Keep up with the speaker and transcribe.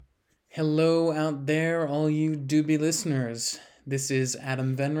Hello out there, all you doobie listeners. This is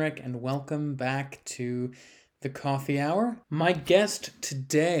Adam Venrick, and welcome back to the Coffee Hour. My guest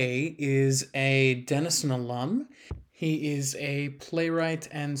today is a Denison alum. He is a playwright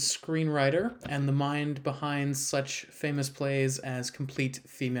and screenwriter, and the mind behind such famous plays as Compleat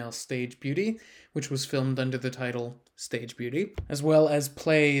Female Stage Beauty, which was filmed under the title Stage Beauty, as well as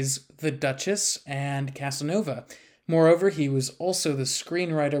plays The Duchess and Casanova. Moreover, he was also the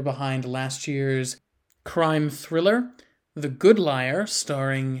screenwriter behind last year's crime thriller, The Good Liar,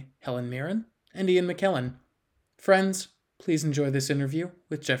 starring Helen Mirren and Ian McKellen. Friends, please enjoy this interview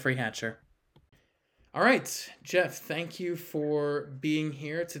with Jeffrey Hatcher. All right, Jeff, thank you for being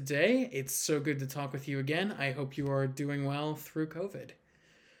here today. It's so good to talk with you again. I hope you are doing well through COVID.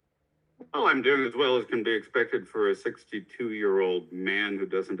 Well, I'm doing as well as can be expected for a 62-year-old man who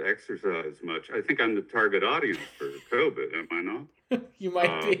doesn't exercise much. I think I'm the target audience for COVID, am I not? You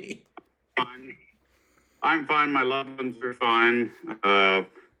might be. I'm fine. My loved ones are fine.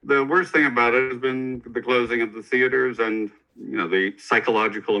 The worst thing about it has been the closing of the theaters and, the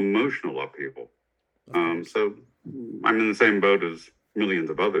psychological, emotional upheaval. So I'm in the same boat as millions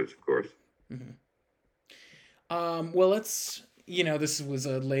of others, of course. Well, this was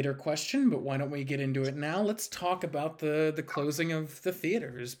a later question, but why don't we get into it now? Let's talk about the closing of the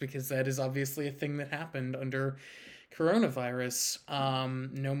theaters, because that is obviously a thing that happened under coronavirus.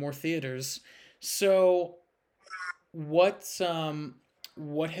 No more theaters. So what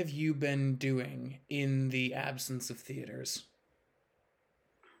have you been doing in the absence of theaters?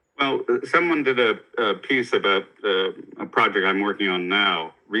 Well, someone did a piece about a project I'm working on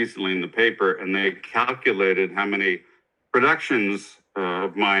now recently in the paper, and they calculated how many productions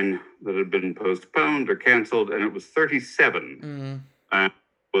of mine that had been postponed or canceled, and it was 37. It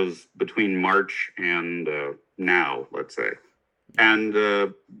was between March and now, let's say. And,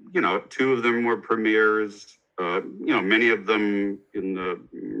 two of them were premieres, many of them in the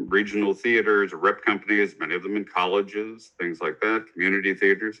regional theaters or rep companies, many of them in colleges, things like that, community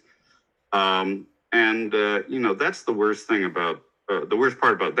theaters. That's the worst thing about, the worst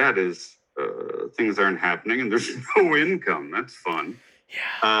part about that is things aren't happening and there's no income. That's fun.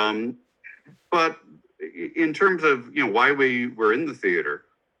 Yeah. But in terms of, why we were in the theater,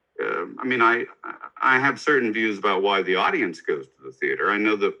 I have certain views about why the audience goes to the theater. I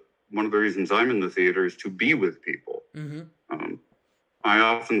know that one of the reasons I'm in the theater is to be with people. I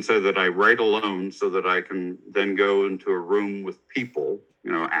often say that I write alone so that I can then go into a room with people,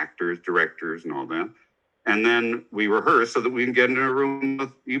 actors, directors, and all that. And then we rehearse so that we can get into a room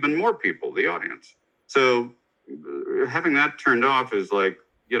with even more people, the audience. So having that turned off is like,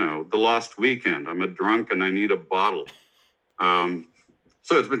 the lost weekend. I'm a drunk and I need a bottle. So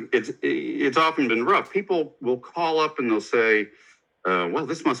it's often been rough. People will call up and they'll say, well,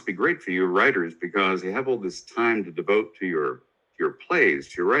 this must be great for you writers because you have all this time to devote to your plays,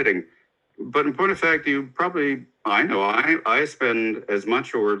 to your writing. But in point of fact, I spend as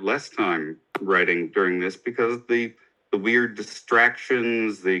much or less time writing during this because the weird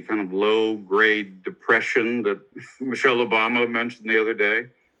distractions, the kind of low grade depression that Michelle Obama mentioned the other day,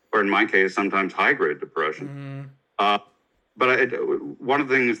 or in my case, sometimes high grade depression. But one of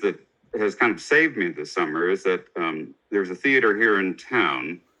the things that has kind of saved me this summer is that there's a theater here in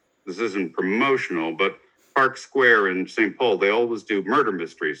town. This isn't promotional, but Park Square in St. Paul, they always do murder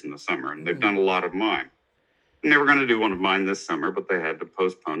mysteries in the summer, and they've done a lot of mine. And they were going to do one of mine this summer, but they had to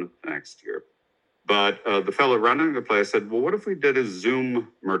postpone it next year. But the fellow running the place said, well, what if we did a Zoom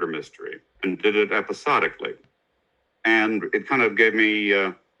murder mystery and did it episodically? And it kind of gave me,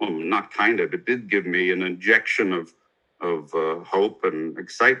 it did give me an injection of hope and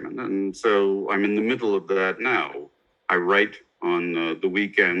excitement. And so I'm in the middle of that now. I write on the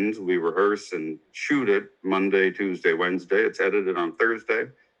weekends. We rehearse and shoot it Monday, Tuesday, Wednesday. It's edited on Thursday.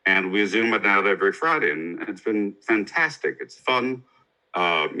 And we Zoom it out every Friday. And it's been fantastic. It's fun.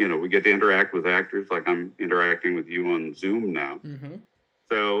 We get to interact with actors like I'm interacting with you on Zoom now.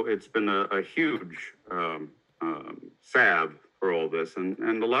 So it's been a huge salve for all this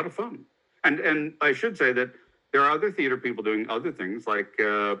and a lot of fun. And I should say that there are other theater people doing other things. Like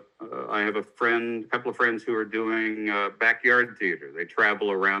I have a couple of friends who are doing backyard theater. They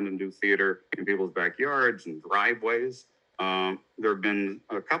travel around and do theater in people's backyards and driveways. There have been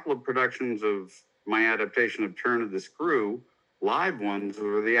a couple of productions of my adaptation of Turn of the Screw, live ones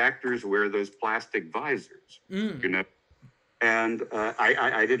where the actors wear those plastic visors, And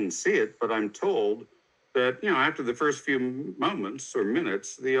I didn't see it, but I'm told that, after the first few moments or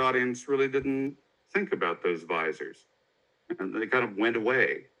minutes, the audience really didn't think about those visors. And they kind of went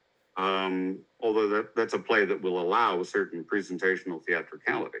away. Although that's a play that will allow a certain presentational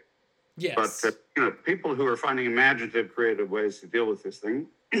theatricality. But Yes. people who are finding imaginative, creative ways to deal with this thing,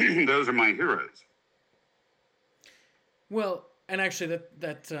 those are my heroes. Well, and actually,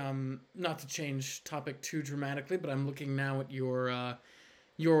 not to change topic too dramatically, but I'm looking now at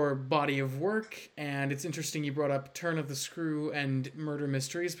your body of work, and it's interesting you brought up Turn of the Screw and murder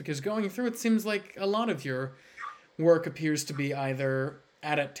mysteries, because going through it seems like a lot of your work appears to be either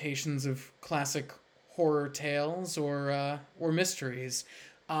adaptations of classic horror tales or mysteries.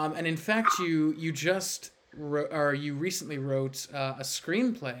 And in fact, you recently wrote a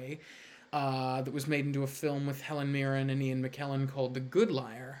screenplay that was made into a film with Helen Mirren and Ian McKellen called The Good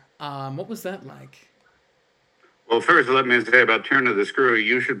Liar. What was that like? Well, first, let me say about Turn of the Screw,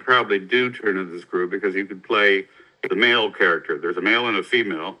 you should probably do Turn of the Screw because you could play the male character. There's a male and a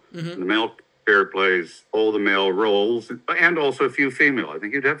female. Mm-hmm. And the male character plays all the male roles and also a few female. I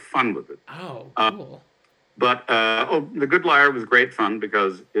think you'd have fun with it. Oh, cool. The Good Liar was great fun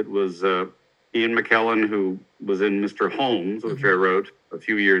because it was Ian McKellen, who was in Mr. Holmes, which I wrote a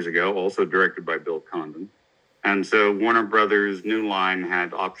few years ago, also directed by Bill Condon. And so Warner Brothers New Line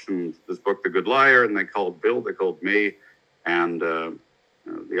had optioned this book, The Good Liar, and they called Bill, they called me, and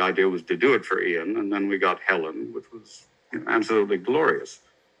the idea was to do it for Ian. And then we got Helen, which was absolutely glorious.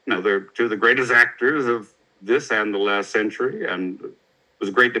 They're two of the greatest actors of this and the last century, and it was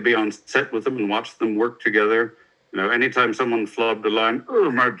great to be on set with them and watch them work together. Anytime someone flubbed a line,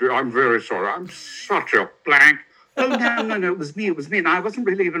 oh my dear, I'm very sorry, I'm such a blank. Oh, no, it was me. And I wasn't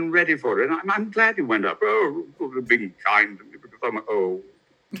really even ready for it. And I'm glad you went up. Oh, being kind to me because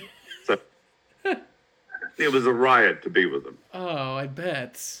So it was a riot to be with them. Oh, I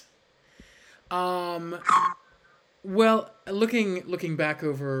bet. Well, looking back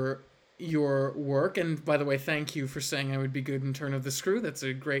over your work, and by the way, thank you for saying I would be good in Turn of the Screw. That's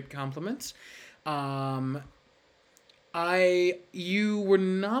a great compliment. Um, you were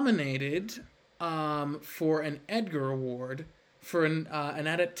nominated for an Edgar Award for an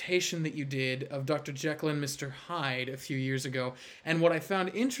adaptation that you did of Dr. Jekyll and Mr. Hyde a few years ago. And what I found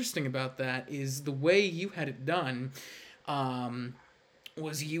interesting about that is the way you had it done.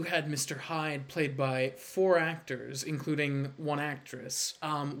 Was you had Mr. Hyde played by 4 actors, including 1 actress.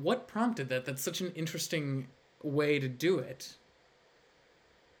 What prompted that? That's such an interesting way to do it.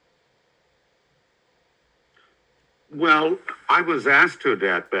 Well, I was asked to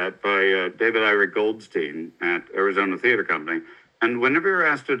adapt that by David Ira Goldstein at Arizona Theater Company. And whenever you're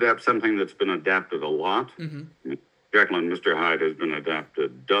asked to adapt something that's been adapted a lot, Jekyll and Mr. Hyde has been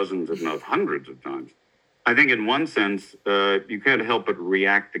adapted dozens, if not hundreds of times. I think in one sense, you can't help but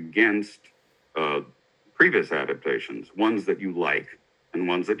react against previous adaptations, ones that you like and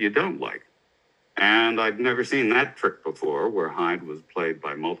ones that you don't like. And I'd never seen that trick before, where Hyde was played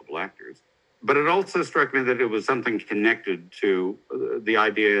by multiple actors. But it also struck me that it was something connected to the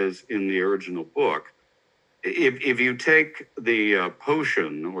ideas in the original book. If you take the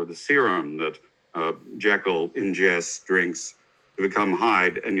potion or the serum that Jekyll ingests, drinks, to become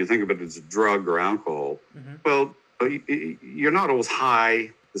Hyde, and you think of it as a drug or alcohol, well, you're not always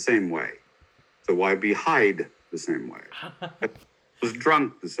high the same way. So why be Hyde the same way? Was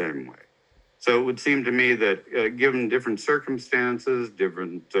drunk the same way. So it would seem to me that given different circumstances,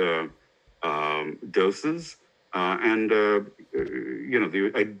 different doses, and the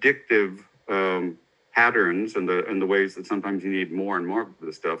addictive patterns and the ways that sometimes you need more and more of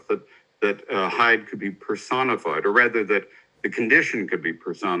this stuff, that Hyde could be personified, or rather that the condition could be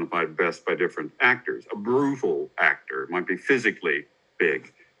personified best by different actors. A brutal actor might be physically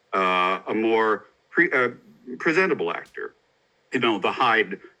big. A more presentable actor, the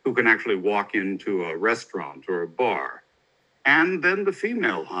Hyde who can actually walk into a restaurant or a bar. And then the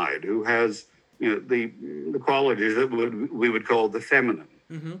female Hyde who has the qualities that we would call the feminine,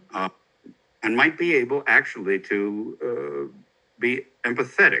 and might be able actually to be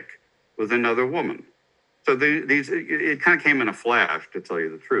empathetic with another woman. So it kind of came in a flash, to tell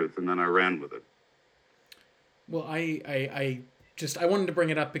you the truth, and then I ran with it. Well, I wanted to bring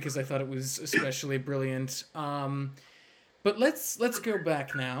it up because I thought it was especially brilliant. But let's go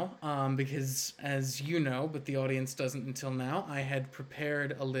back now, because as you know, but the audience doesn't until now, I had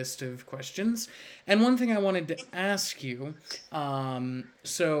prepared a list of questions. And one thing I wanted to ask you,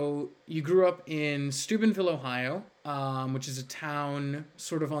 so you grew up in Steubenville, Ohio, which is a town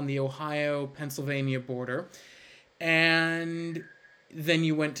sort of on the Ohio-Pennsylvania border. And then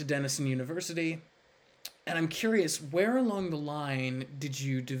you went to Denison University. And I'm curious, where along the line did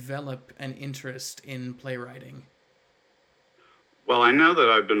you develop an interest in playwriting? Well, I know that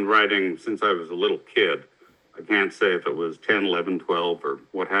I've been writing since I was a little kid. I can't say if it was 10, 11, 12, or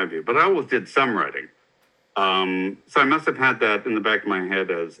what have you, but I always did some writing. So I must have had that in the back of my head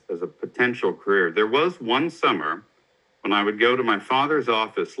as a potential career. There was one summer when I would go to my father's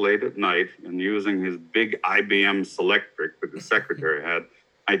office late at night and using his big IBM Selectric that his secretary had,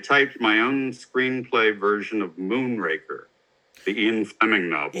 I typed my own screenplay version of Moonraker, the Ian Fleming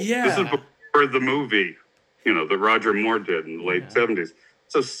novel. Yeah. This is before the movie, that Roger Moore did in the late 70s.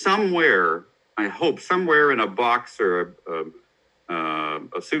 So somewhere, I hope, somewhere in a box or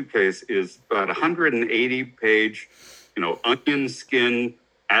a suitcase is about 180-page, onion skin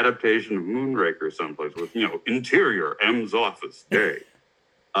adaptation of Moonraker someplace with, interior, M's office, day.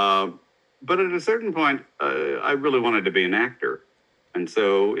 But at a certain point, I really wanted to be an actor. And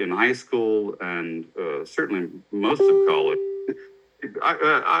so in high school and certainly most of college,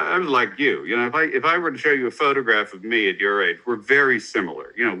 I was like you. If I were to show you a photograph of me at your age, we're very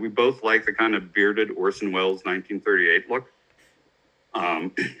similar. We both like the kind of bearded Orson Welles 1938 look.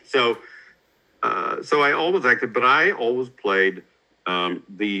 So I always acted, but I always played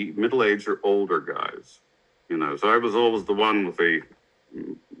the middle-aged or older guys. So I was always the one with the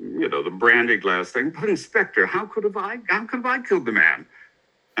brandy glass thing. But Inspector, how could have I killed the man?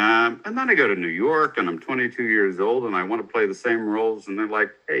 And then I go to New York, and I'm 22 years old, and I want to play the same roles. And they're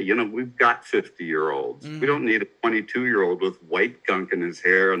like, hey, we've got 50-year-olds. We don't need a 22-year-old with white gunk in his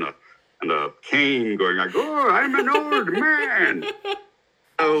hair and a cane going like, oh, I'm an old man.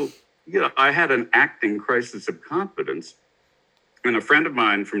 So, I had an acting crisis of confidence. And a friend of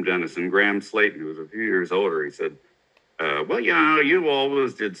mine from Denison, Graham Slayton, who was a few years older, he said, well, you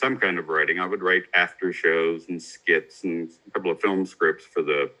always did some kind of writing. I would write after shows and skits and a couple of film scripts for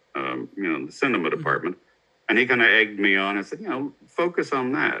the cinema department. And he kind of egged me on. I said, focus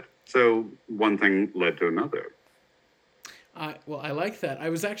on that. So one thing led to another. Well, I like that.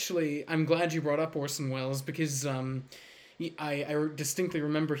 I'm glad you brought up Orson Welles because I distinctly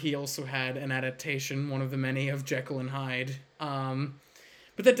remember he also had an adaptation, one of the many, of Jekyll and Hyde.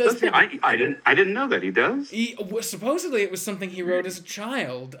 But that does. I didn't know that he does. Supposedly, it was something he wrote as a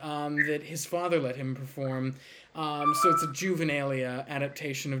child that his father let him perform. So it's a juvenilia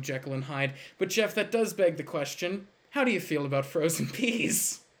adaptation of Jekyll and Hyde. But Jeff, that does beg the question: how do you feel about frozen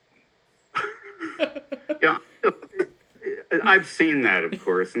peas? Yeah, I've seen that, of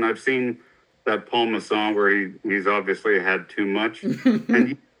course, and I've seen that Paul Masson where he's obviously had too much,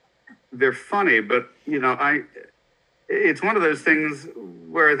 and they're funny, but it's one of those things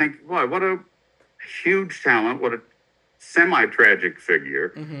where I think, wow, what a huge talent, what a semi-tragic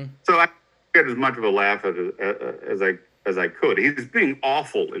figure. Mm-hmm. So I get as much of a laugh at it as I could. He's being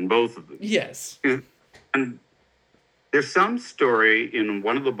awful in both of them. Yes. And there's some story in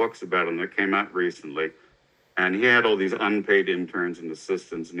one of the books about him that came out recently, and he had all these unpaid interns and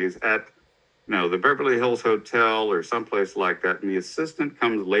assistants, and he's at the Beverly Hills Hotel or someplace like that, and the assistant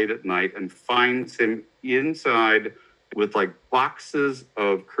comes late at night and finds him inside with like boxes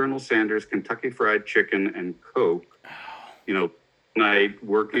of Colonel Sanders Kentucky Fried Chicken and Coke, night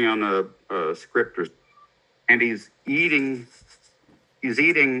working on a script, and he's eating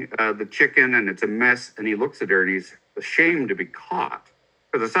the chicken, and it's a mess, and he looks at her and he's ashamed to be caught.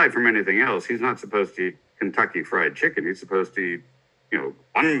 Because aside from anything else, he's not supposed to eat Kentucky Fried Chicken. He's supposed to eat,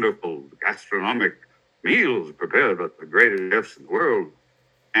 wonderful gastronomic meals prepared by the greatest chefs in the world.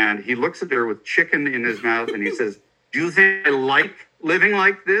 And he looks at her with chicken in his mouth and he says, do you think I like living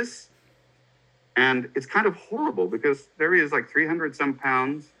like this? And it's kind of horrible because there he is, like 300 some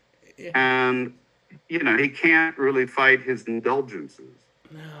pounds. Yeah. And, he can't really fight his indulgences.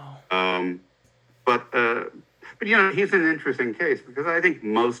 No. But he's an interesting case because I think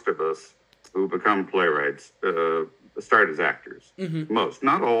most of us who become playwrights start as actors. Mm-hmm. Most,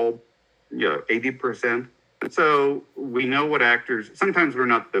 not all, 80%. So we know what actors, sometimes we're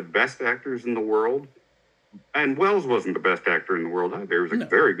not the best actors in the world. And Wells wasn't the best actor in the world either. He was a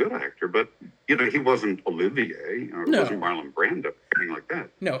very good actor, but, he wasn't Olivier or he wasn't Marlon Brando or anything like that.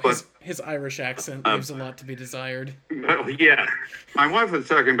 No, but his Irish accent leaves a lot to be desired. Well, yeah. My wife was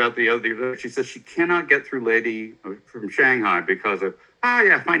talking about the other day. She says she cannot get through Lady from Shanghai because of,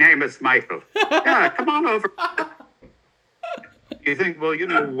 yes, my name is Michael. Yeah, come on over. You think, well,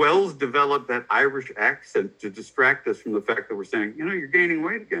 Wells developed that Irish accent to distract us from the fact that we're saying, you're gaining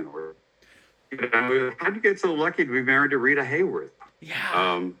weight again, or how'd you get so lucky to be married to Rita Hayworth?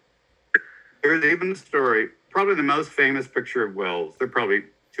 Yeah. There's even a story, probably the most famous picture of Wells. There are probably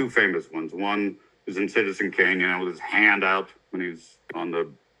two famous ones. One is in Citizen Kane, with his hand out when he's on the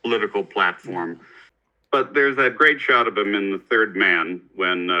political platform. But there's that great shot of him in The Third Man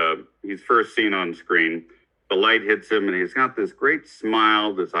when he's first seen on screen. The light hits him, and he's got this great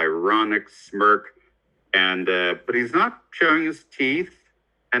smile, this ironic smirk, and but he's not showing his teeth.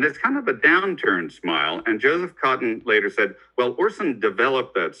 And it's kind of a downturned smile. And Joseph Cotton later said, well, Orson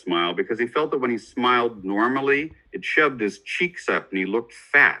developed that smile because he felt that when he smiled normally, it shoved his cheeks up and he looked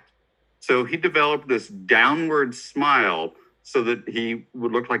fat. So he developed this downward smile so that he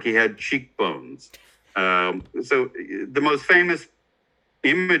would look like he had cheekbones. So the most famous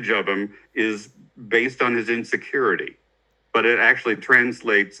image of him is based on his insecurity, but it actually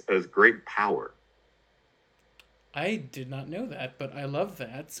translates as great power. I did not know that, but I love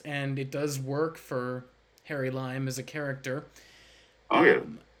that, and it does work for Harry Lime as a character. Oh, yeah.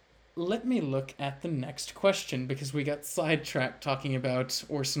 Let me look at the next question, because we got sidetracked talking about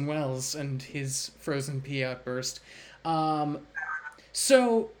Orson Welles and his frozen pea outburst.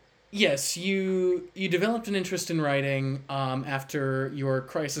 So, yes, you developed an interest in writing after your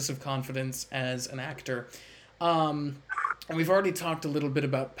crisis of confidence as an actor. And we've already talked a little bit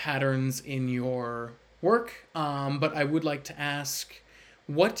about patterns in your work, but I would like to ask,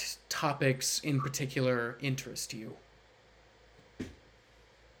 what topics in particular interest you?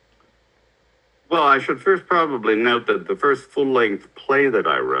 Well, I should first probably note that the first full-length play that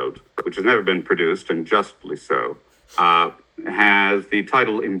I wrote, which has never been produced, and justly so, has the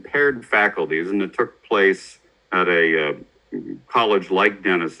title Impaired Faculties, and it took place at a college like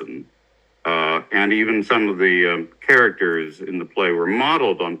Denison. And even some of the characters in the play were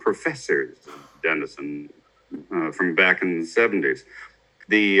modeled on professors at Denison from back in the 70s.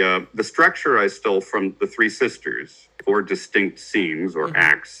 The structure I stole from The Three Sisters, 4 distinct scenes or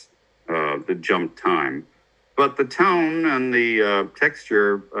acts that jump time. But the tone and the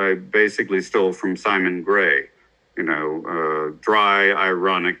texture I basically stole from Simon Gray. Dry,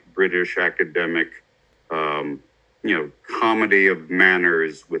 ironic, British academic, comedy of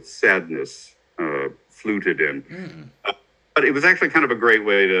manners with sadness fluted in. But it was actually kind of a great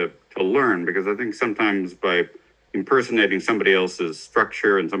way to learn, because I think sometimes by impersonating somebody else's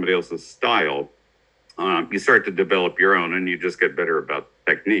structure and somebody else's style, you start to develop your own and you just get better about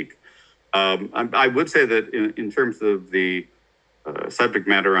technique. I would say that in terms of the subject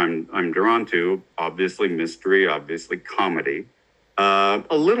matter I'm drawn to, obviously mystery, obviously comedy, a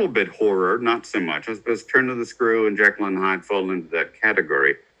little bit horror, not so much. I suppose Turn of the Screw and Jekyll and Hyde fall into that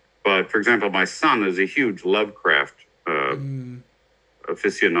category. But for example, my son is a huge Lovecraft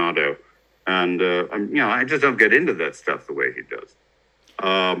aficionado, and I just don't get into that stuff the way he does.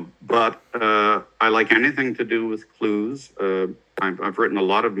 But I like anything to do with clues. I've written a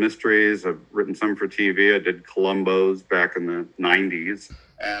lot of mysteries. I've written some for TV. I did Columbo's back in the 90s.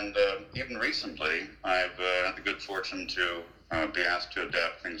 And even recently, I've had the good fortune to be asked to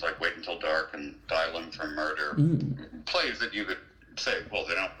adapt things like Wait Until Dark and Dial-In for Murder. Plays that you could say, well,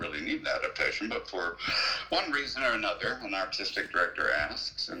 they don't really need an adaptation, but for one reason or another, an artistic director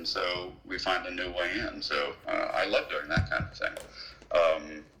asks, and so we find a new way in. So I love doing that kind of thing.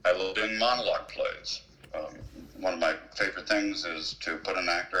 I love doing monologue plays. One of my favorite things is to put an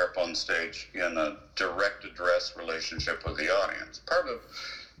actor up on stage in a direct address relationship with the audience. Part of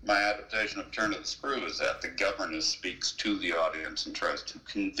my adaptation of Turn of the Screw is that the governess speaks to the audience and tries to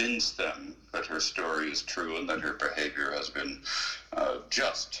convince them that her story is true and that her behavior has been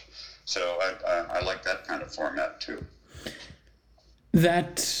just. So I like that kind of format too.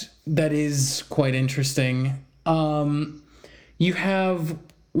 That is quite interesting. You have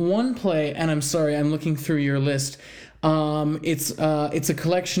one play, and I'm sorry, I'm looking through your list. It's a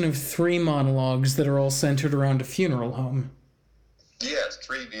collection of 3 monologues that are all centered around a funeral home. Yes,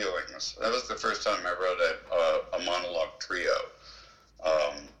 3 viewings. That was the first time I wrote a monologue trio.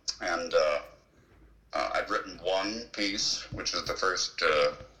 I'd written one piece, which is the first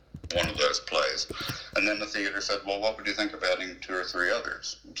one of those plays. And then the theater said, well, what would you think of adding 2 or 3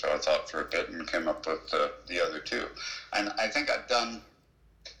 others? And so I thought for a bit and came up with the other 2. And I think I've done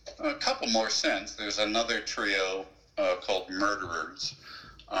a couple more since. There's another trio called Murderers.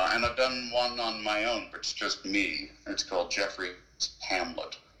 And I've done one on my own, but it's just me. It's called Jeffrey's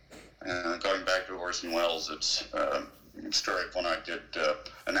Hamlet. Going back to Orson Welles, it's a story of when I did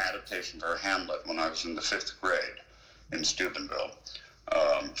an adaptation for Hamlet when I was in the 5th grade in Steubenville.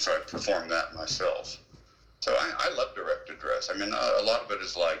 So I performed that myself. So I love direct address. I mean, a lot of it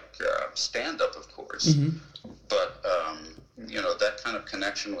is like stand-up, of course. But, that kind of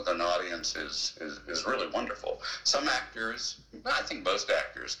connection with an audience is really wonderful. Some actors, I think most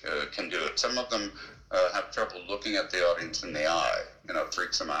actors can do it. Some of them have trouble looking at the audience in the eye. It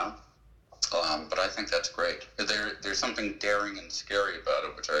freaks them out. But I think that's great. There's something daring and scary about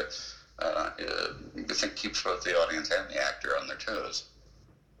it, which I think keeps both the audience and the actor on their toes.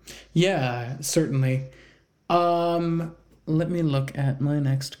 Yeah, certainly. Let me look at my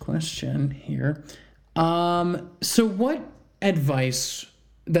next question here. So what advice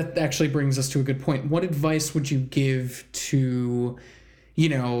that actually brings us to a good point. What advice would you give to,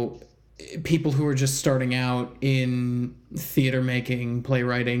 people who are just starting out in theater making,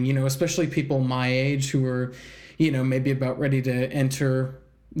 playwriting, especially people my age who are, maybe about ready to enter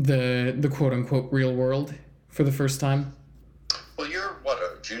the quote unquote real world for the first time? Well, you're what,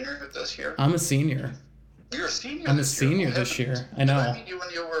 a junior this year? I'm a senior. You're a senior I'm this a senior year? this year. I know. Did I meet you when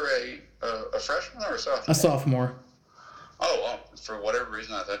you were a freshman or a sophomore? A sophomore. Oh, well, for whatever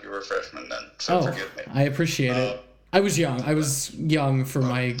reason, I thought you were a freshman then, so forgive me. I appreciate it. I was young. I was young for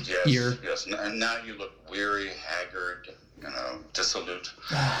my year. Yes, and now you look weary, haggard, dissolute.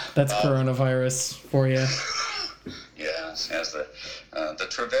 That's coronavirus for you. Yes, the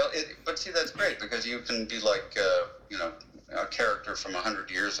travail. But see, that's great because you can be like, a character from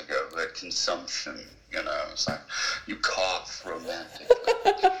 100 years ago. That consumption, it's like you cough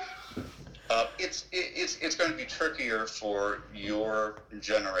romantically. It's going to be trickier for your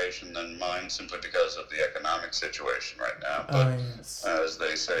generation than mine simply because of the economic situation right now. But yes. As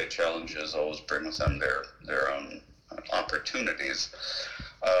they say, challenges always bring with them their own opportunities.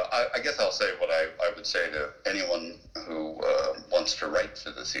 I guess I'll say what I would say to anyone who wants to write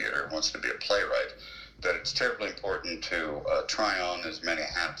for the theater, wants to be a playwright, that it's terribly important to try on as many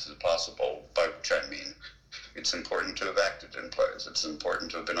hats as possible, by which I mean it's important to have acted in plays. It's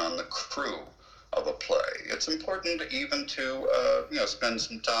important to have been on the crew of a play. It's important even to, spend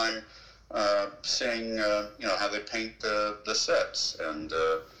some time seeing, how they paint the sets and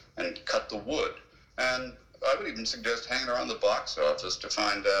cut the wood. And I would even suggest hanging around the box office to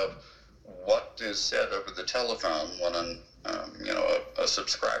find out what is said over the telephone when a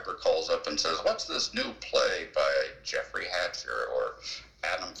subscriber calls up and says, "What's this new play by Jeffrey Hatcher or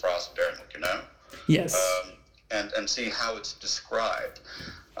Adam Frost Derrick?" Yes. And see how it's described.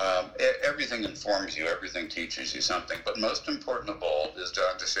 Everything informs you, everything teaches you something, but most important of all is to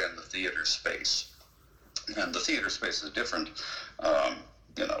understand the theater space. And the theater space is different,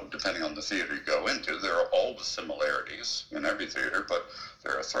 depending on the theater you go into. There are always similarities in every theater, but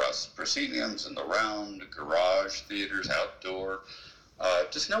there are thrusts, prosceniums in the round, garage theaters, outdoor.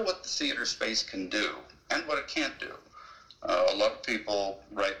 Just know what the theater space can do and what it can't do. A lot of people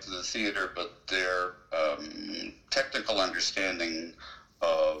write for the theater, but their technical understanding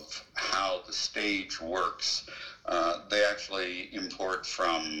of how the stage works, they actually import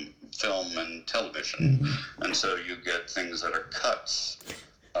from film and television. Mm-hmm. And so you get things that are cuts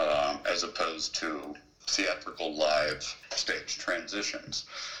as opposed to theatrical live stage transitions.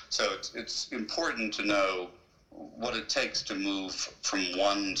 So it's important to know what it takes to move from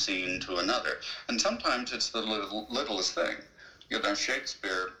one scene to another. And sometimes it's the littlest thing.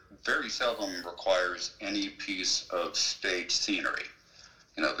 Shakespeare very seldom requires any piece of stage scenery.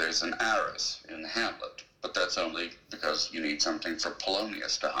 There's an arras in Hamlet, but that's only because you need something for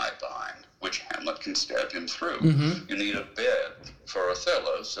Polonius to hide behind, which Hamlet can stab him through. Mm-hmm. You need a bed for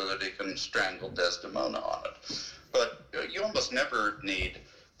Othello so that he can strangle Desdemona on it. But you almost never need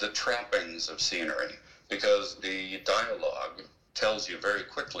the trappings of scenery because the dialogue tells you very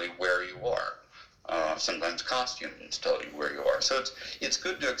quickly where you are. Sometimes costumes tell you where you are. So it's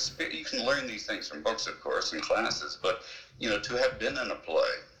good to you can learn these things from books, of course, and classes, but to have been in a play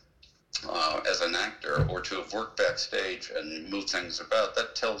as an actor or to have worked backstage and moved things about,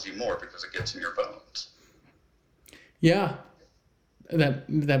 that tells you more because it gets in your bones. Yeah,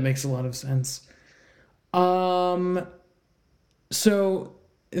 that makes a lot of sense. So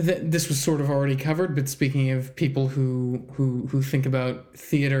this was sort of already covered, but speaking of people who think about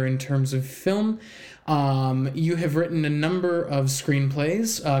theater in terms of film, you have written a number of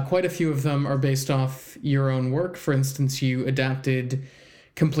screenplays. Quite a few of them are based off your own work. For instance, you adapted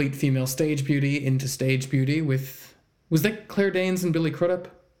Compleat Female Stage Beauty into Stage Beauty was that Claire Danes and Billy Crudup?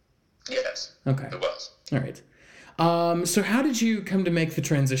 Yes. Okay. It was. All right. So how did you come to make the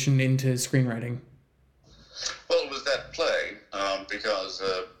transition into screenwriting? Well, it was that play, because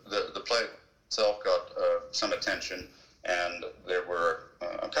the play itself got some attention, and there were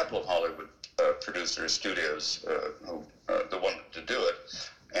a couple of Hollywood producers, studios, who wanted to do it,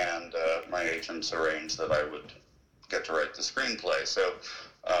 and my agents arranged that I would get to write the screenplay. So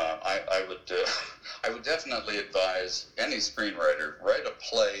I would definitely advise any screenwriter, write a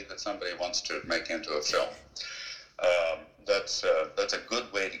play that somebody wants to make into a film. That's a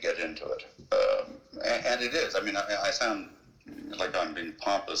good way to get into it. And it is. I mean, I sound like I'm being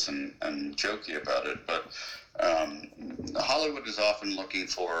pompous and jokey about it, but Hollywood is often looking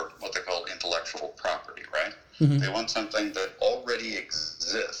for what they call intellectual property, right? Mm-hmm. They want something that already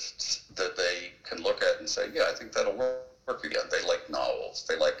exists that they can look at and say, yeah, I think that'll work again. They like novels.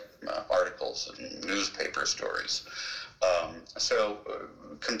 They like articles and newspaper stories.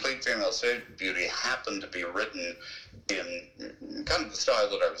 Compleat Female Stage Beauty happened to be written in kind of the style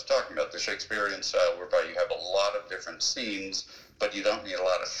that I was talking about, the Shakespearean style, whereby you have a lot of different scenes, but you don't need a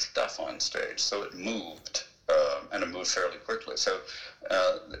lot of stuff on stage. So it moved, and it moved fairly quickly. So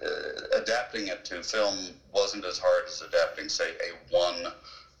adapting it to film wasn't as hard as adapting, say, a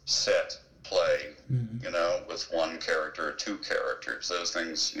one-set play, with one character or two characters. Those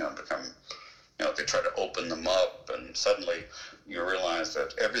things, become... they try to open them up, and suddenly you realize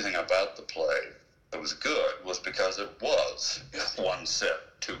that everything about the play that was good was because it was one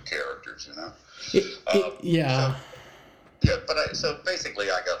set, two characters, Yeah. So basically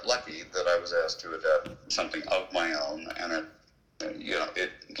I got lucky that I was asked to adapt something of my own, and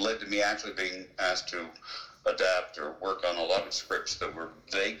it led to me actually being asked to adapt or work on a lot of scripts that were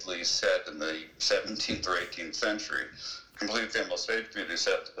vaguely set in the 17th or 18th century. Compleat Female Stage Beauty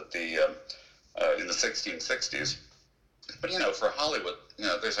set at in the 1660s. But, for Hollywood,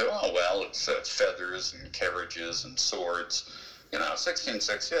 they say, oh, well, it's feathers and carriages and swords.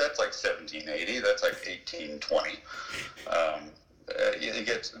 1660, that's like 1780, that's like 1820. It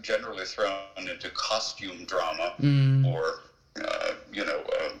gets generally thrown into costume drama or,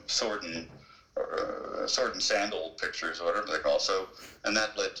 sword and sandal pictures, or whatever they call it. So, and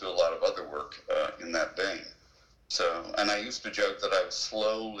that led to a lot of other work in that vein. So, and I used to joke that I was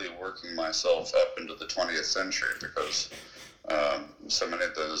slowly working myself up into the 20th century because so many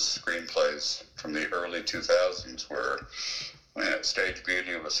of those screenplays from the early 2000s were Stage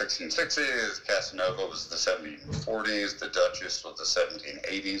Beauty was 1660s, Casanova was the 1740s, The Duchess was the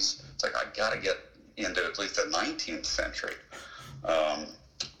 1780s. It's like I got to get into at least the 19th century.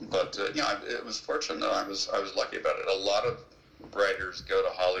 It was fortunate. I was lucky about it. A lot of writers go to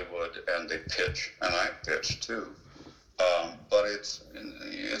Hollywood and they pitch, and I pitch too. But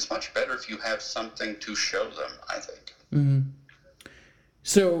it's much better if you have something to show them, I think. Mm-hmm.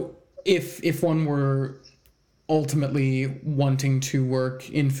 So if one were ultimately wanting to work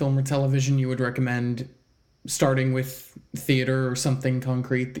in film or television, you would recommend starting with theater or something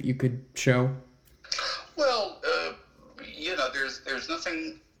concrete that you could show? Well, there's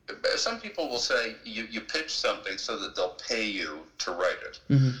nothing. Some people will say you pitch something so that they'll pay you to write it.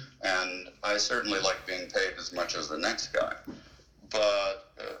 Mm-hmm. And I certainly like being paid as much as the next guy. But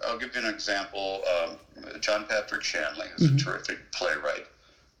I'll give you an example. John Patrick Shanley is a terrific playwright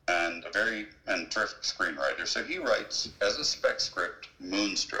and a terrific screenwriter. So he writes as a spec script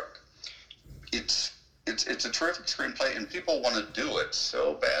Moonstruck. It's a terrific screenplay, and people want to do it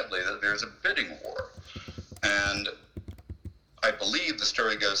so badly that there's a bidding war. And I believe the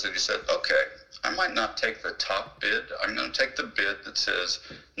story goes that he said, okay, I might not take the top bid. I'm going to take the bid that says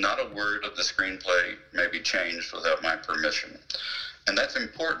not a word of the screenplay may be changed without my permission. And that's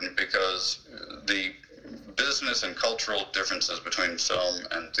important because the business and cultural differences between film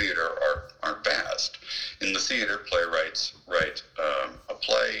and theater are vast. In the theater, playwrights write a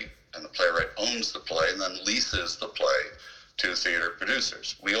play, and the playwright owns the play and then leases the play to theater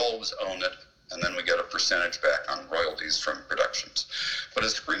producers. We always own it, and then we get a percentage back on royalties from productions. But a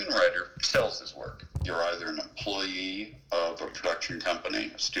screenwriter sells his work. You're either an employee of a production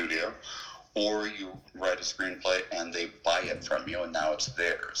company, a studio, or you write a screenplay and they buy it from you and now it's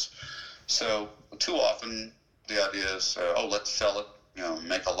theirs. So too often the idea is, let's sell it,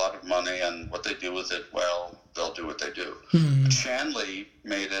 make a lot of money, and what they do with it, well, they'll do what they do. Mm-hmm. But Shanley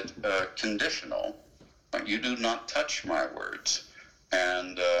made it conditional. You do not touch my words.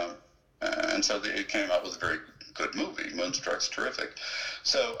 And so it came out with a very good movie. Moonstruck's terrific.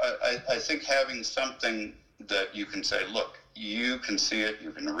 So I think having something that you can say, look, you can see it,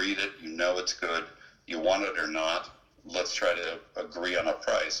 you can read it, you know it's good, you want it or not, let's try to agree on a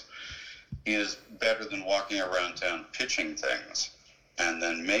price, is better than walking around town pitching things, and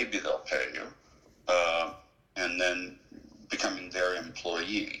then maybe they'll pay you, and then becoming their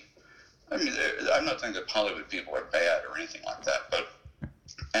employee. I mean, I'm not saying that Hollywood people are bad or anything like that, but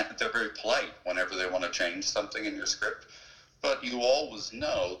they're very polite whenever they want to change something in your script. But you always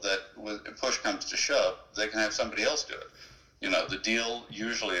know that when push comes to shove, they can have somebody else do it. The deal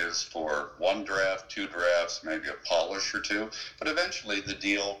usually is for one draft, two drafts, maybe a polish or two. But eventually the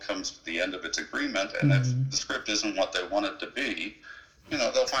deal comes to the end of its agreement, and if the script isn't what they want it to be,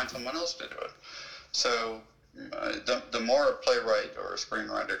 they'll find someone else to do it. So the more a playwright or a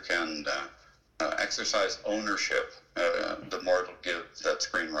screenwriter can exercise ownership, the more it'll give that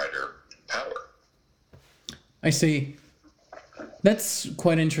screenwriter power. I see. That's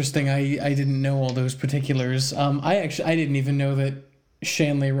quite interesting. I didn't know all those particulars. I didn't even know that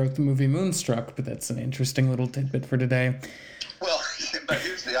Shanley wrote the movie Moonstruck, but that's an interesting little tidbit for today. Well, but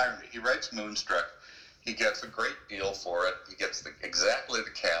here's the irony. He writes Moonstruck, He gets a great deal for it. He gets exactly the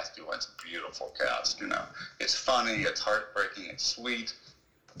cast he wants. A beautiful cast, you know. It's funny, it's heartbreaking, it's sweet.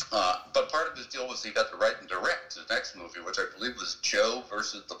 But part of his deal was he got to write and direct his next movie, which I believe was Joe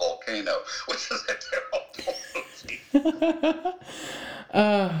versus the Volcano, which is a terrible movie.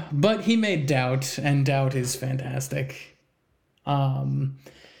 But he made Doubt, and Doubt is fantastic. You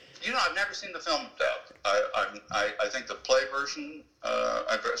know, I've never seen the film Doubt. I think the play version,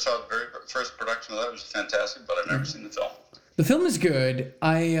 I saw the very first production of that, was fantastic, but I've never seen the film. The film is good.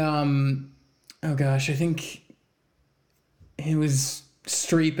 Oh gosh, I think it was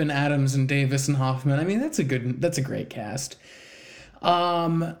Streep and Adams and Davis and Hoffman. I mean, that's a great cast.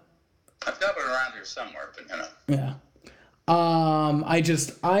 I've got it around here somewhere, but you know. Yeah.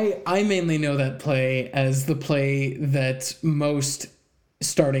 I mainly know that play as the play that most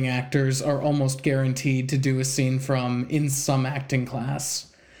starting actors are almost guaranteed to do a scene from in some acting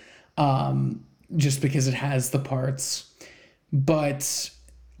class. Just because it has the parts. But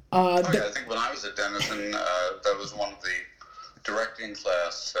I think when I was at Denison, that was one of the directing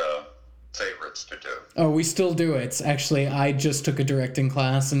class favorites to do. Oh, we still do it. Actually, I just took a directing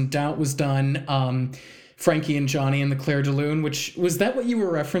class, and Doubt was done. Frankie and Johnny and the Claire de Lune, which was that what you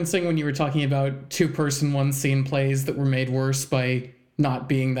were referencing when you were talking about 2-person, 1-scene plays that were made worse by not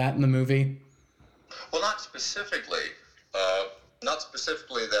being that in the movie? Well, not specifically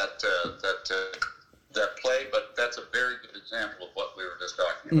that play, but that's a very good example of what we were just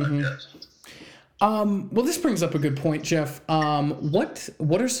talking about. Yes. Well, this brings up a good point, Jeff. What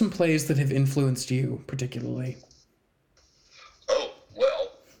are some plays that have influenced you particularly? Oh,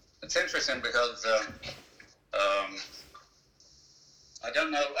 well, it's interesting because I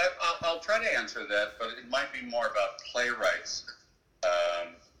don't know. I'll try to answer that, but it might be more about playwrights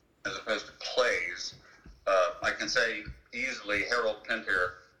as opposed to plays. I can say easily Harold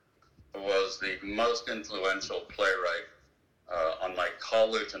Pinter was the most influential playwright on my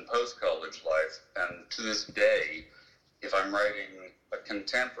college and post-college life. And to this day, if I'm writing a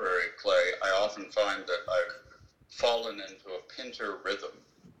contemporary play, I often find that I've fallen into a Pinter rhythm.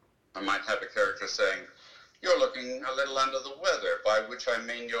 I might have a character saying, "You're looking a little under the weather," by which I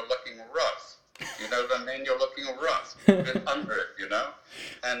mean you're looking rough. You know what I mean? You're looking rough. A bit under it, you know?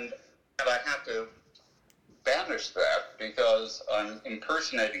 And I have to banish that because I'm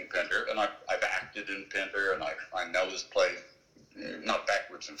impersonating Pinter, and I've acted in Pinter, and I know his play, not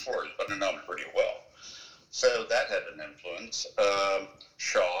backwards and forwards, but I know him pretty well. So that had an influence.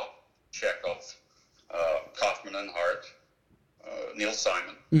 Shaw, Chekhov, Kaufman and Hart, Neil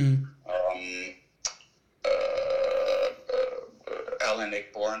Simon, Alan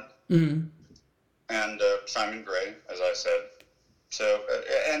Ayckbourn, and Simon Gray, as I said. So,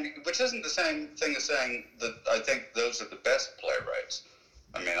 and which isn't the same thing as saying that I think those are the best playwrights.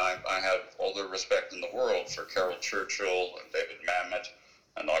 I mean, I have all the respect in the world for Carol Churchill and David Mamet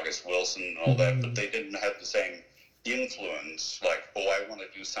and August Wilson and all that, but they didn't have the same influence, like, oh, I want to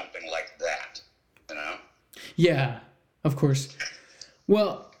do something like that, you know? Yeah, of course.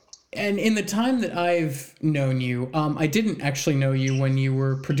 Well, and in the time that I've known you, I didn't actually know you when you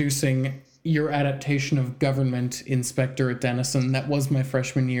were producing your adaptation of Government Inspector at Denison. That was my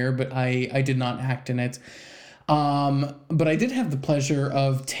freshman year, but I did not act in it. But I did have the pleasure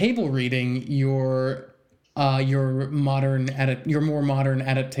of table reading your more modern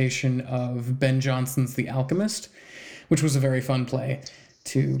adaptation of Ben Jonson's The Alchemist, which was a very fun play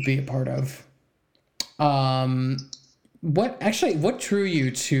to be a part of. What drew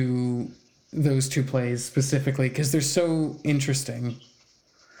you to those two plays specifically? Because they're so interesting.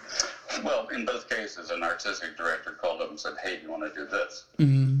 Well, in both cases, an artistic director called up and said, "Hey, do you want to do this?"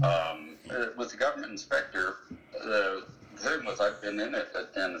 With the Government Inspector, the thing was I'd been in it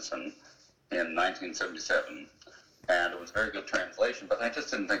at Denison in 1977, and it was a very good translation, but I just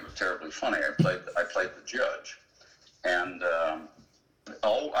didn't think it was terribly funny. I played the judge, and I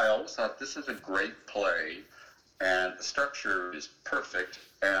always thought this is a great play, and the structure is perfect,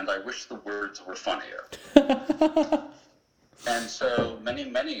 and I wish the words were funnier. And so many,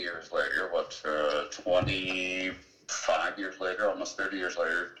 many years later, 25 years later, almost 30 years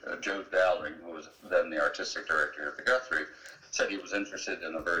later, Joe Dowling, who was then the artistic director of the Guthrie, said he was interested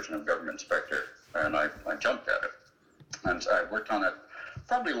in a version of Government Inspector, and I jumped at it. And I worked on it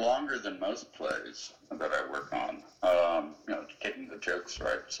probably longer than most plays that I work on, getting the jokes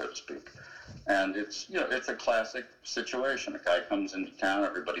right, so to speak. And it's a classic situation. A guy comes into town,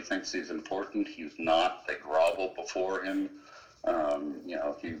 everybody thinks he's important, he's not, they grovel before him.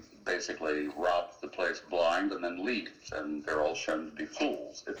 He basically robs the place blind and then leaves, and they're all shown to be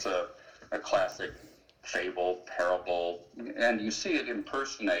fools. It's a classic fable, parable, and you see it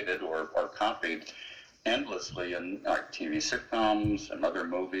impersonated or copied endlessly in like TV sitcoms and other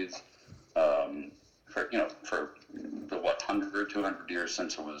movies for the 100, 200 years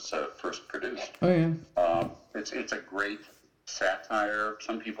since it was first produced. Oh yeah. It's a great satire.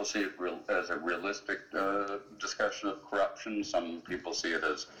 Some people see it as a realistic discussion of corruption. Some people see it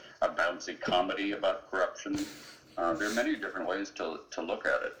as a bouncy comedy about corruption. There are many different ways to look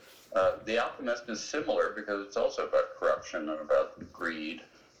at it. The Alchemist is similar because it's also about corruption and about greed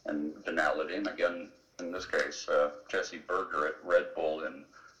and venality. And again, in this case, Jesse Berger at Red Bull in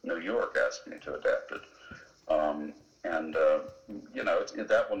New York asked me to adapt it.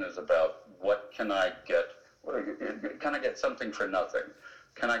 That one is about what can I get? Can I get something for nothing?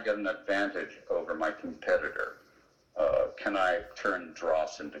 Can I get an advantage over my competitor? Can I turn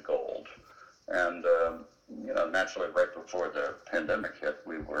dross into gold? And, naturally, right before the pandemic hit,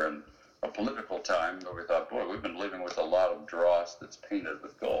 we were in a political time where we thought, boy, we've been living with a lot of dross that's painted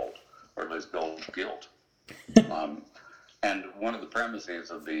with gold, or at least gold gilt. And one of the premises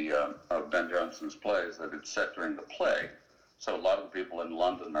of Ben Jonson's play is that it's set during the plague. So a lot of the people in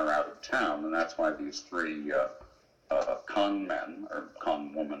London are out of town, and that's why these three con men, or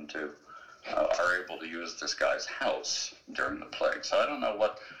con woman too, are able to use this guy's house during the plague. So I don't know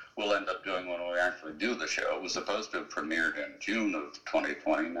what we'll end up doing when we actually do the show. It was supposed to have premiered in June of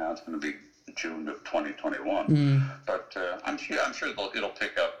 2020. Now it's going to be June of 2021. But I'm sure it'll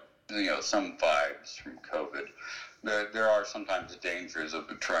pick up some vibes from COVID. There are sometimes dangers of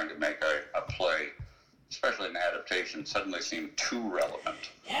trying to make a play, especially an adaptation, suddenly seem too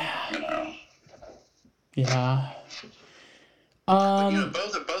relevant. Yeah. Yeah. But,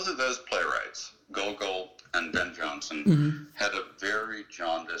 both of those playwrights, Gogol and Ben Jonson, had a very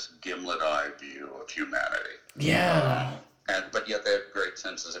jaundiced, gimlet-eye view of humanity. Yeah. But yet they have great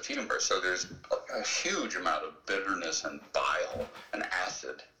senses of humor. So there's a huge amount of bitterness and bile and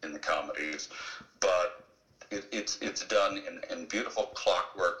acid in the comedies, but it's done in beautiful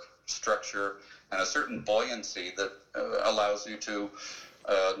clockwork structure and a certain buoyancy that allows you to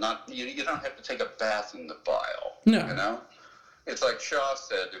you don't have to take a bath in the bile. No. It's like Shaw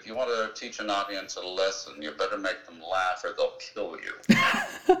said, if you want to teach an audience a lesson, you better make them laugh or they'll kill you.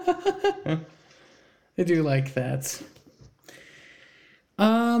 I do like that.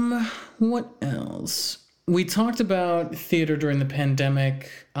 What else? We talked about theater during the pandemic.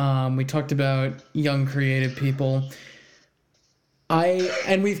 We talked about young creative people.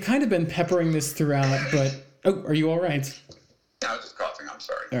 And we've kind of been peppering this throughout, but... Oh, are you all right? I was just coughing, I'm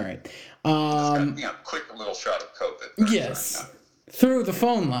sorry. All right. Quick little shot of COVID. Yes, through the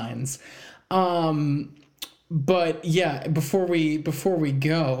phone lines. But yeah, before we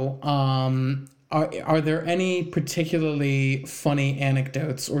go, are there any particularly funny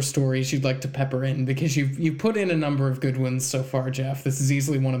anecdotes or stories you'd like to pepper in? Because you've put in a number of good ones so far, Jeff. This is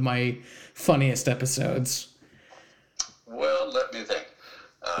easily one of my funniest episodes. Well, let me think.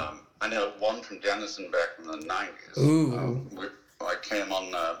 I know one from Denison back in the 90s. Ooh. I came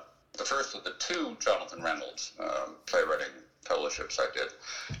on the first of the two Jonathan Reynolds playwriting fellowships I did,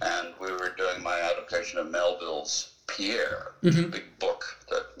 and we were doing my adaptation of Melville's Pierre, a big book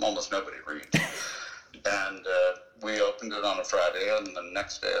that almost nobody reads. And we opened it on a Friday, and the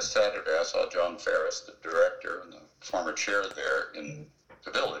next day, a Saturday, I saw John Ferris, the director and the former chair there in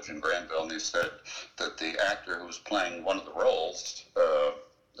the Village in Granville, and he said that the actor who was playing one of the roles,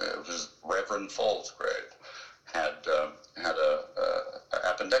 it was Reverend Falsgrave, had a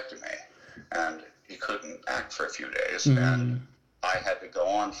appendectomy, and he couldn't act for a few days, and I had to go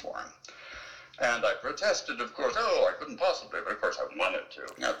on for him. And I protested, of course. I couldn't possibly, but of course I wanted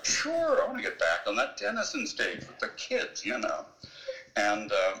to. Sure, I want to get back on that Denison stage with the kids,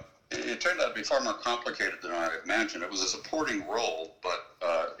 And it turned out to be far more complicated than I imagined. It was a supporting role, but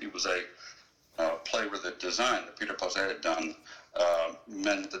it was a play where the design that Peter Posey had done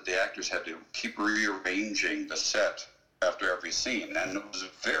meant that the actors had to keep rearranging the set after every scene, and it was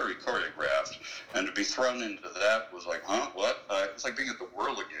very choreographed, and to be thrown into that was like, what? It was like being at the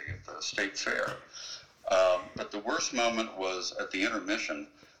Whirligig at the State Fair. But the worst moment was at the intermission.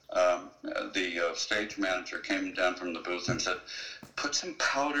 The stage manager came down from the booth and said, put some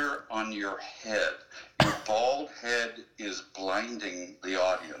powder on your head. Your bald head is blinding the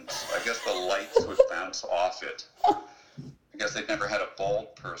audience. I guess the lights would bounce off it. I guess they'd never had a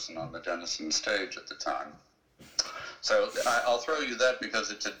bald person on the Denison stage at the time. So I'll throw you that because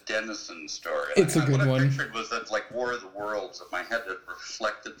it's a Denison story. It's a good one. What I pictured was that, like War of the Worlds, that my head had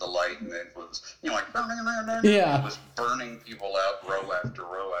reflected the light, and it was, like, yeah. It was burning people out row after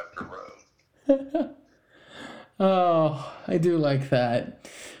row after row. Oh, I do like that.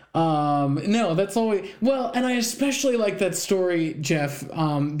 No, that's always... Well, and I especially like that story, Jeff,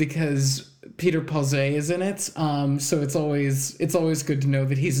 because Peter Pausé is in it. So it's always good to know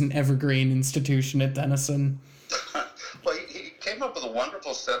that he's an evergreen institution at Denison. Well, he came up with a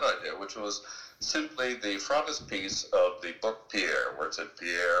wonderful set idea, which was simply the frontispiece of the book Pierre, where it said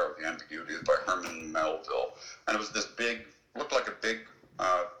Pierre of the Ambiguities by Herman Melville. And it was this big, looked like a big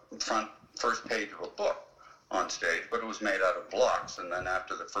first page of a book on stage, but it was made out of blocks. And then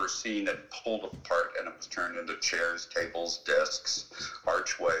after the first scene, it pulled apart and it was turned into chairs, tables, desks,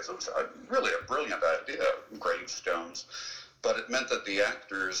 archways. It was really a brilliant idea, gravestones. But it meant that the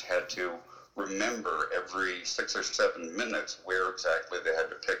actors had to remember every 6 or 7 minutes where exactly they had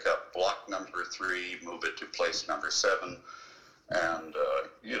to pick up block number 3, move it to place number 7, and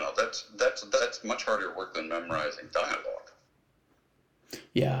that's much harder work than memorizing dialogue.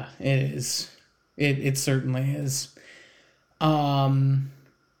 Yeah, it is. It certainly is. Well,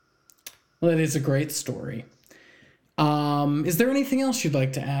 it is a great story. Is there anything else you'd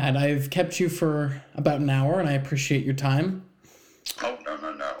like to add? I've kept you for about an hour, and I appreciate your time. Oh, no.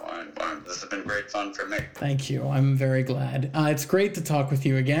 This has been great fun for me. Thank you. I'm very glad. It's great to talk with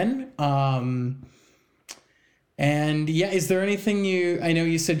you again. And yeah, is there anything I know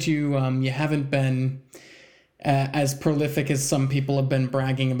you said you haven't been as prolific as some people have been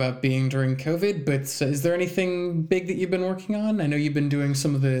bragging about being during COVID, but is there anything big that you've been working on? I know you've been doing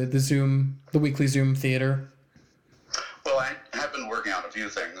some of the weekly Zoom theater. Well, I have been working on a few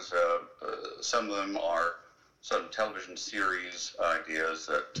things. Some of them are some television series ideas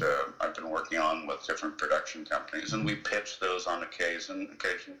that I've been working on with different production companies, and we pitch those on occasion.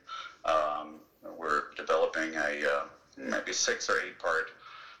 We're developing a maybe 6 or 8 part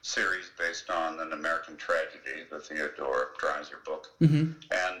series based on an American tragedy, the Theodore Dreiser book. Mm-hmm.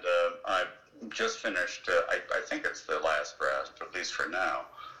 And I've just finished, I think it's the last draft, at least for now,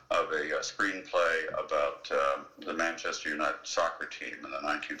 of a screenplay about the Manchester United soccer team in the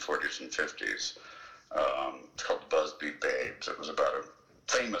 1940s and 50s. It's called the Busby Babes. It was about a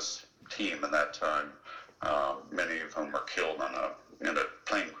famous team in that time, many of whom were killed in a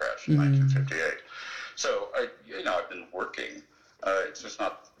plane crash in 1958. So I've been working. It's just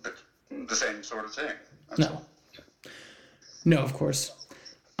not the same sort of thing. No, of course.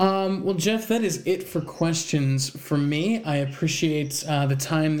 Well, Jeff, that is it for questions from me. I appreciate the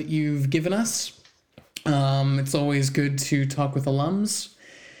time that you've given us. It's always good to talk with alums.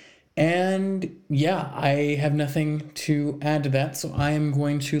 And yeah, I have nothing to add to that, so I am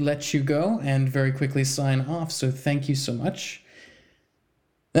going to let you go and very quickly sign off. So thank you so much.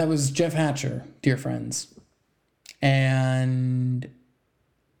 That was Jeff Hatcher, dear friends. And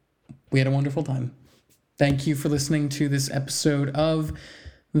we had a wonderful time. Thank you for listening to this episode of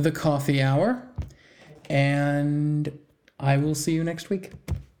The Coffee Hour. And I will see you next week.